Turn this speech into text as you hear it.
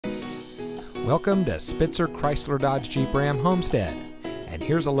Welcome to Spitzer Chrysler Dodge Jeep Ram Homestead. And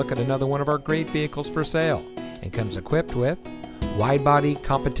here's a look at another one of our great vehicles for sale. It comes equipped with wide-body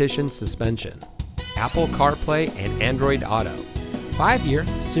competition suspension, Apple CarPlay and Android Auto, 5-year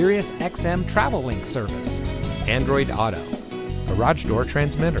Sirius XM Travel Link service, Android Auto, garage door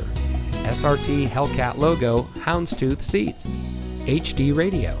transmitter, SRT Hellcat logo houndstooth seats, HD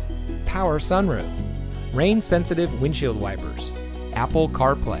radio, power sunroof, rain-sensitive windshield wipers, Apple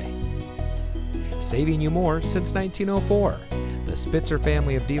CarPlay. Saving you more since 1904. The Spitzer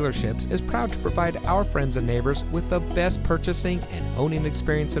family of dealerships is proud to provide our friends and neighbors with the best purchasing and owning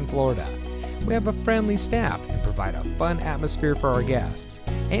experience in Florida. We have a friendly staff and provide a fun atmosphere for our guests.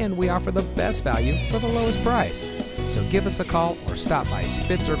 And we offer the best value for the lowest price. So give us a call or stop by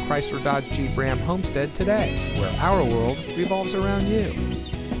Spitzer Chrysler Dodge Jeep Ram Homestead today, where our world revolves around you.